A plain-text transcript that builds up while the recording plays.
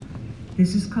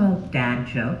This is called Dad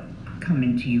Joke,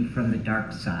 coming to you from the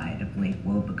dark side of Lake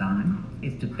Wobegon.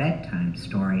 It's a bedtime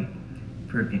story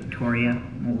for Victoria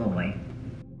Malloy.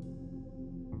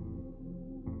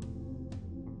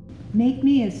 Make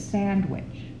me a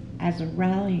sandwich as a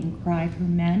rallying cry for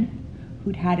men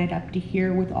who'd had it up to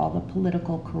here with all the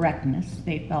political correctness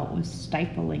they felt was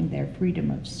stifling their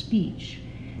freedom of speech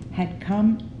had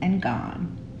come and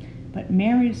gone. But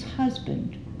Mary's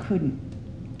husband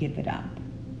couldn't give it up.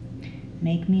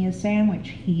 Make me a sandwich,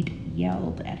 he'd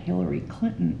yelled at Hillary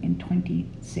Clinton in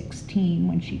 2016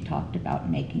 when she talked about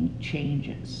making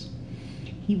changes.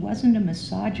 He wasn't a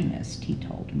misogynist, he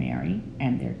told Mary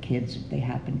and their kids if they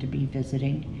happened to be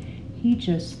visiting. He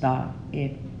just thought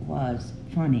it was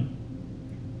funny.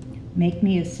 Make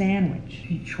me a sandwich,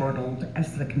 She chortled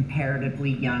as the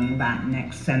comparatively young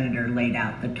Latinx senator laid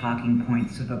out the talking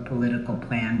points of a political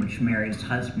plan which Mary's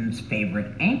husband's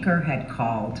favorite anchor had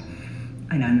called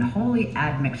an unholy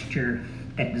admixture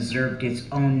that deserved its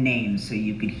own name so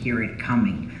you could hear it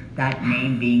coming. That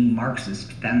name being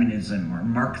Marxist feminism or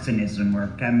Marxianism or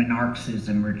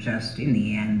feminarxism, or just in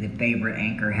the end the favorite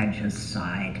anchor had just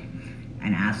sighed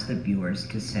and asked the viewers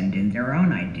to send in their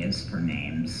own ideas for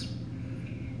names.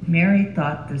 Mary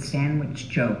thought the sandwich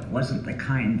joke wasn't the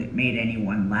kind that made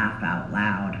anyone laugh out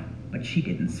loud, but she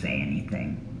didn't say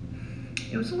anything.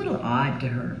 It was a little odd to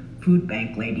her food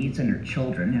bank ladies and her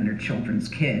children and her children's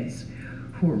kids,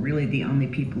 who were really the only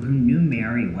people who knew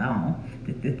Mary well,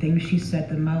 that the things she said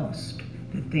the most,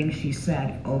 the things she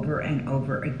said over and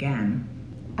over again,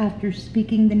 after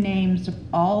speaking the names of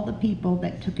all the people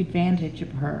that took advantage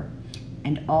of her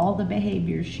and all the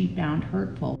behaviors she found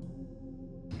hurtful.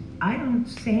 I don't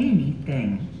say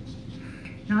anything.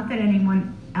 Not that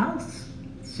anyone else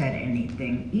said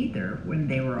anything either when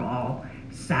they were all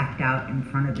sacked out in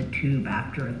front of the tube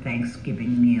after a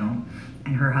Thanksgiving meal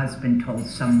and her husband told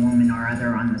some woman or other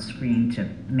on the screen to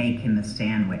make him a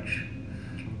sandwich.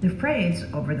 The phrase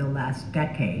over the last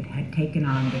decade had taken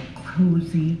on the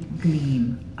cozy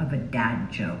gleam of a dad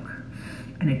joke,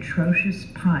 an atrocious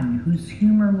pun whose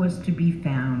humor was to be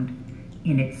found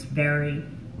in its very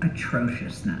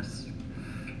atrociousness.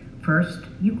 First,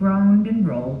 you groaned and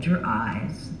rolled your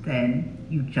eyes, then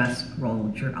you just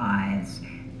rolled your eyes,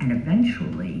 and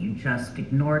eventually you just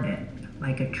ignored it,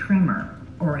 like a tremor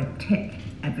or a tic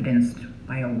evidenced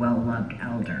by a well-loved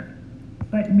elder.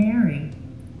 But Mary,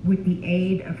 with the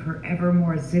aid of her ever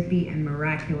more zippy and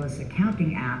miraculous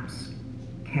accounting apps,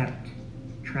 kept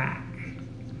track.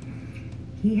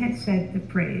 He had said the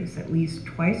phrase at least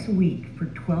twice a week for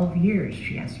 12 years,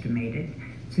 she estimated,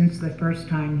 since the first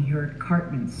time he heard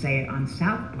Cartman say it on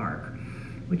South Park,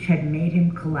 which had made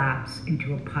him collapse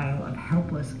into a pile of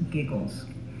helpless giggles.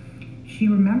 She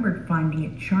remembered finding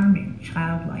it charming,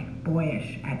 childlike,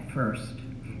 boyish at first.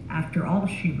 After all,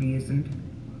 she reasoned,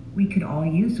 we could all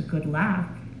use a good laugh,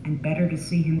 and better to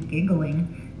see him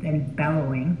giggling than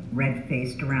bellowing,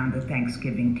 red-faced around the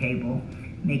Thanksgiving table,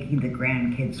 making the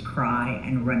grandkids cry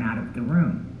and run out of the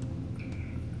room.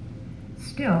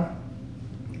 Still,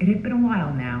 it had been a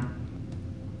while now.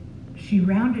 She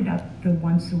rounded up the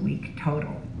once-a-week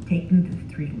total, taking the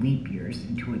 3 leap years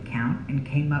into account, and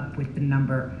came up with the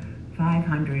number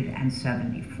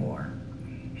 574.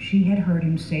 She had heard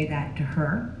him say that to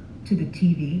her, to the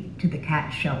TV, to the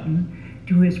cat Shelton,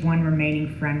 to his one remaining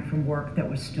friend from work that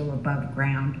was still above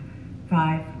ground,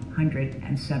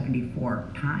 574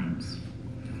 times.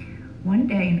 One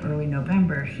day in early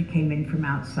November, she came in from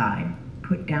outside,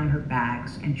 put down her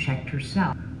bags, and checked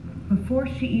herself. Before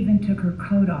she even took her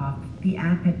coat off, the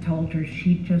app had told her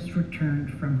she'd just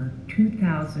returned from her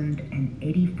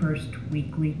 2081st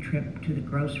weekly trip to the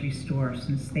grocery store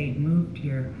since they'd moved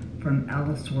here from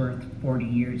Ellsworth 40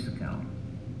 years ago.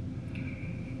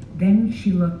 Then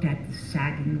she looked at the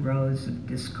sagging rows of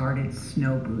discarded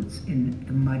snow boots in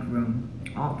the mudroom,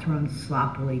 all thrown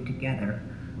sloppily together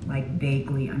like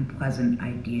vaguely unpleasant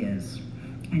ideas,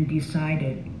 and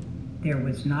decided there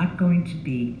was not going to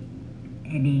be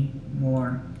any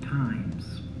more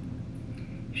times.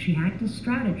 She had to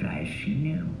strategize, she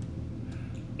knew.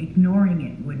 Ignoring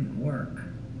it wouldn't work.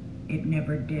 It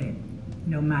never did,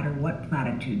 no matter what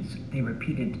platitudes they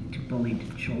repeated to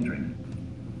bullied children.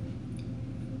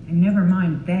 And never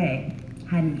mind they,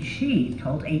 hadn't she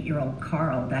told 8-year-old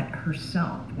Carl that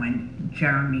herself when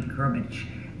Jeremy Grubich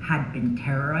had been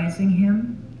terrorizing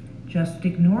him? Just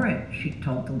ignore it, she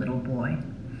told the little boy.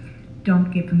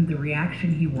 Don't give him the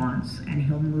reaction he wants, and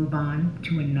he'll move on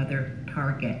to another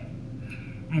target.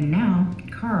 And now,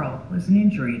 Carl was an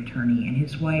injury attorney, and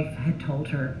his wife had told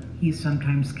her he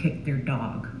sometimes kicked their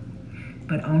dog.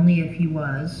 But only if he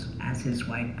was, as his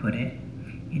wife put it,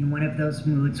 in one of those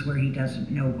moods where he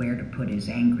doesn't know where to put his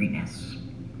angriness.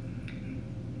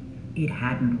 It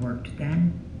hadn't worked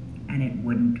then, and it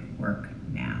wouldn't work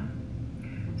now.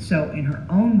 So in her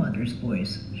own mother's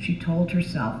voice, she told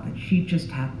herself that she'd just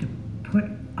have to put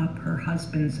up her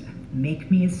husband's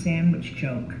 "make me a sandwich"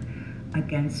 joke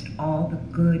against all the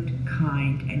good,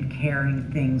 kind, and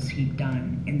caring things he'd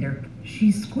done in their...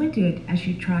 She squinted as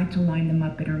she tried to line them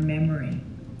up in her memory.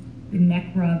 The neck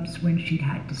rubs when she'd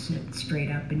had to sit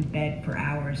straight up in bed for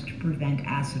hours to prevent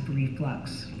acid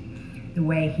reflux. The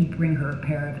way he'd bring her a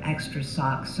pair of extra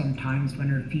socks sometimes when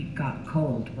her feet got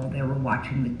cold while they were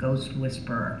watching The Ghost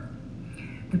Whisperer.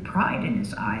 The pride in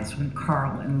his eyes when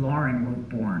Carl and Lauren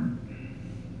were born.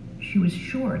 She was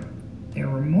sure there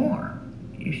were more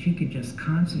if she could just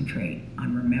concentrate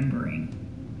on remembering.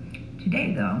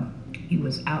 Today, though, he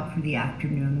was out for the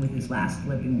afternoon with his last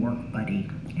living work buddy,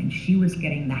 and she was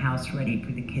getting the house ready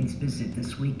for the kids' visit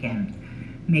this weekend,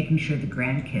 making sure the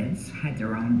grandkids had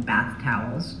their own bath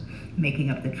towels,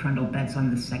 making up the trundle beds on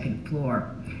the second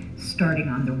floor, starting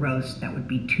on the roast that would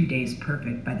be 2 days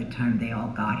perfect by the time they all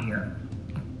got here.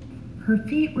 Her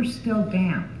feet were still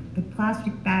damp. The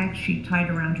plastic bag she tied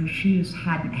around her shoes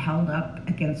hadn't held up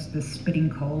against the spitting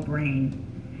cold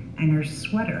rain, and her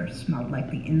sweater smelled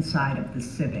like the inside of the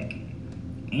Civic.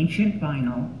 Ancient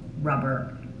vinyl,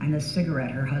 rubber, and the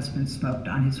cigarette her husband smoked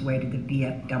on his way to the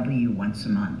VFW once a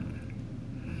month.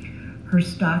 Her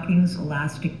stockings'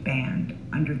 elastic band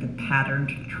under the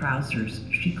patterned trousers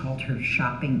she called her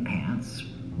shopping pants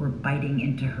were biting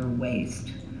into her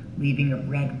waist, leaving a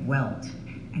red welt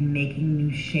and making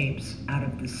new shapes out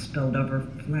of the spilled over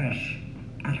flesh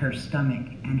at her stomach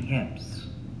and hips.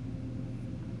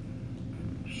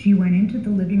 She went into the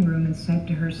living room and said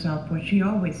to herself what she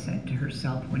always said to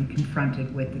herself when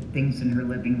confronted with the things in her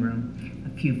living room.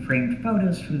 A few framed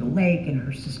photos from the lake and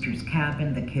her sister's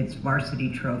cabin, the kids'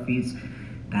 varsity trophies,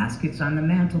 baskets on the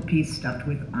mantelpiece stuffed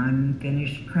with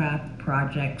unfinished craft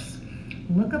projects.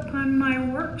 Look upon my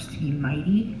works, ye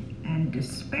mighty, and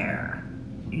despair.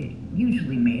 It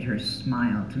usually made her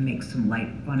smile to make some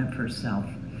light fun of herself,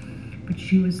 but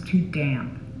she was too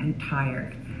damp and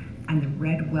tired, and the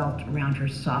red welt around her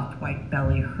soft white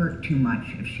belly hurt too much,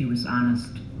 if she was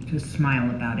honest, to smile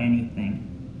about anything.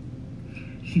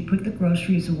 She put the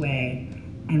groceries away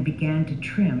and began to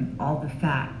trim all the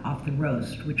fat off the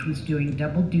roast, which was doing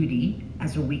double duty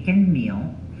as a weekend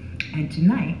meal, and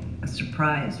tonight, a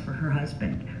surprise for her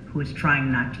husband, who was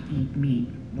trying not to eat meat.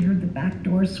 We heard the back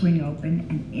door swing open,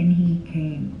 and in he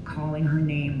came, calling her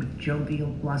name with jovial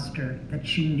bluster that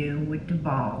she knew would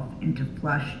devolve into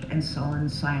flushed and sullen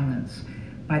silence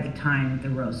by the time the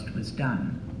roast was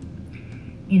done.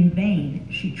 In vain,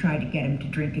 she tried to get him to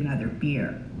drink another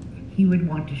beer. He would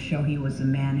want to show he was a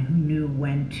man who knew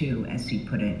when to, as he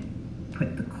put it,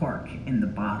 put the cork in the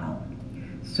bottle.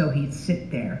 So he'd sit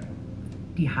there,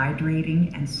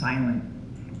 dehydrating and silent,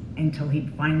 until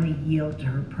he'd finally yield to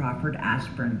her proffered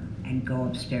aspirin and go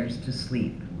upstairs to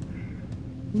sleep.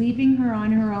 Leaving her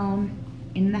on her own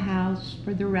in the house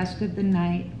for the rest of the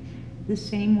night, the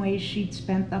same way she'd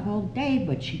spent the whole day,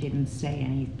 but she didn't say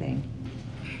anything.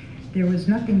 There was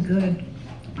nothing good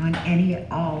on any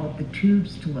at all of the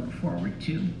tubes to look forward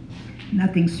to.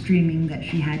 Nothing streaming that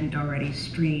she hadn't already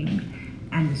streamed,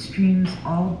 and the streams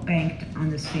all banked on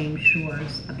the same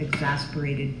shores of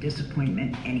exasperated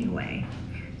disappointment anyway.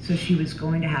 So she was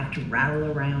going to have to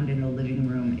rattle around in the living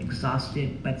room,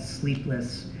 exhausted but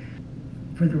sleepless,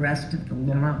 for the rest of the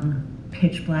long,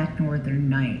 pitch-black northern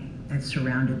night that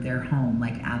surrounded their home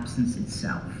like absence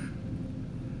itself.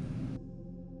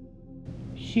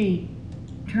 She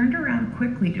turned around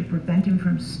quickly to prevent him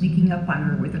from sneaking up on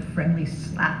her with a friendly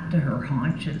slap to her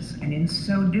haunches, and in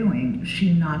so doing,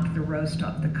 she knocked the roast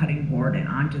off the cutting board and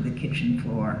onto the kitchen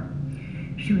floor.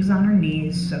 She was on her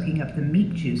knees, soaking up the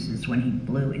meat juices when he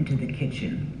blew into the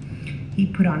kitchen. He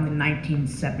put on the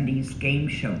 1970s game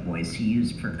show voice he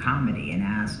used for comedy and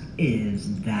asked,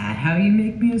 "Is that how you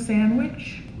make me a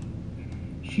sandwich?"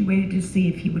 She waited to see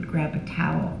if he would grab a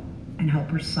towel and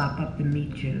help her sop up the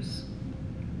meat juice.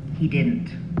 He didn't.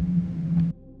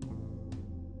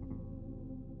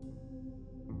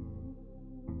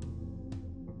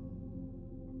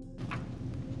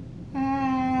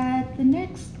 At the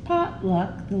next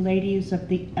potluck, the ladies of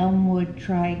the Elmwood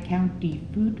Tri-County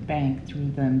Food Bank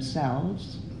threw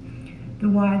themselves. The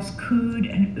wives cooed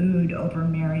and oohed over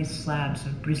Mary's slabs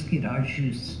of brisket au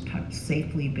jus tucked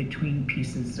safely between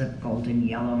pieces of golden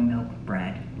yellow milk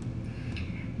bread.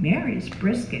 Mary's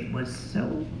brisket was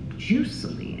so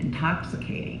juicily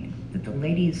intoxicating that the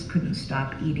ladies couldn't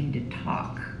stop eating to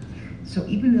talk. So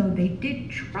even though they did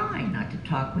try not to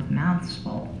talk with mouths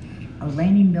full,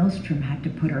 Eleni Milstrom had to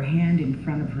put her hand in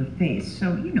front of her face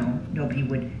so, nobody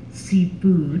would see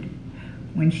food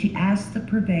when she asked the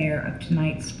purveyor of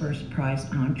tonight's first prize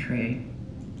entree,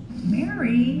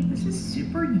 "Mary, this is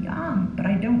super yum, but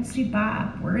I don't see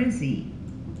Bob. Where is he?"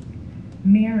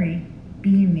 Mary,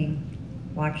 beaming,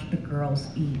 watched the girls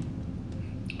eat.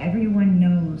 Everyone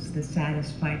knows the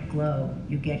satisfied glow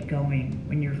you get going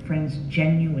when your friends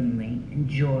genuinely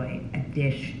enjoy a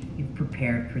dish you've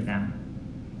prepared for them.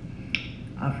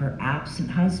 Of her absent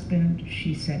husband,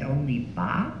 she said only,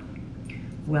 "Bob?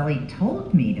 Well, he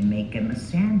told me to make him a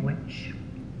sandwich."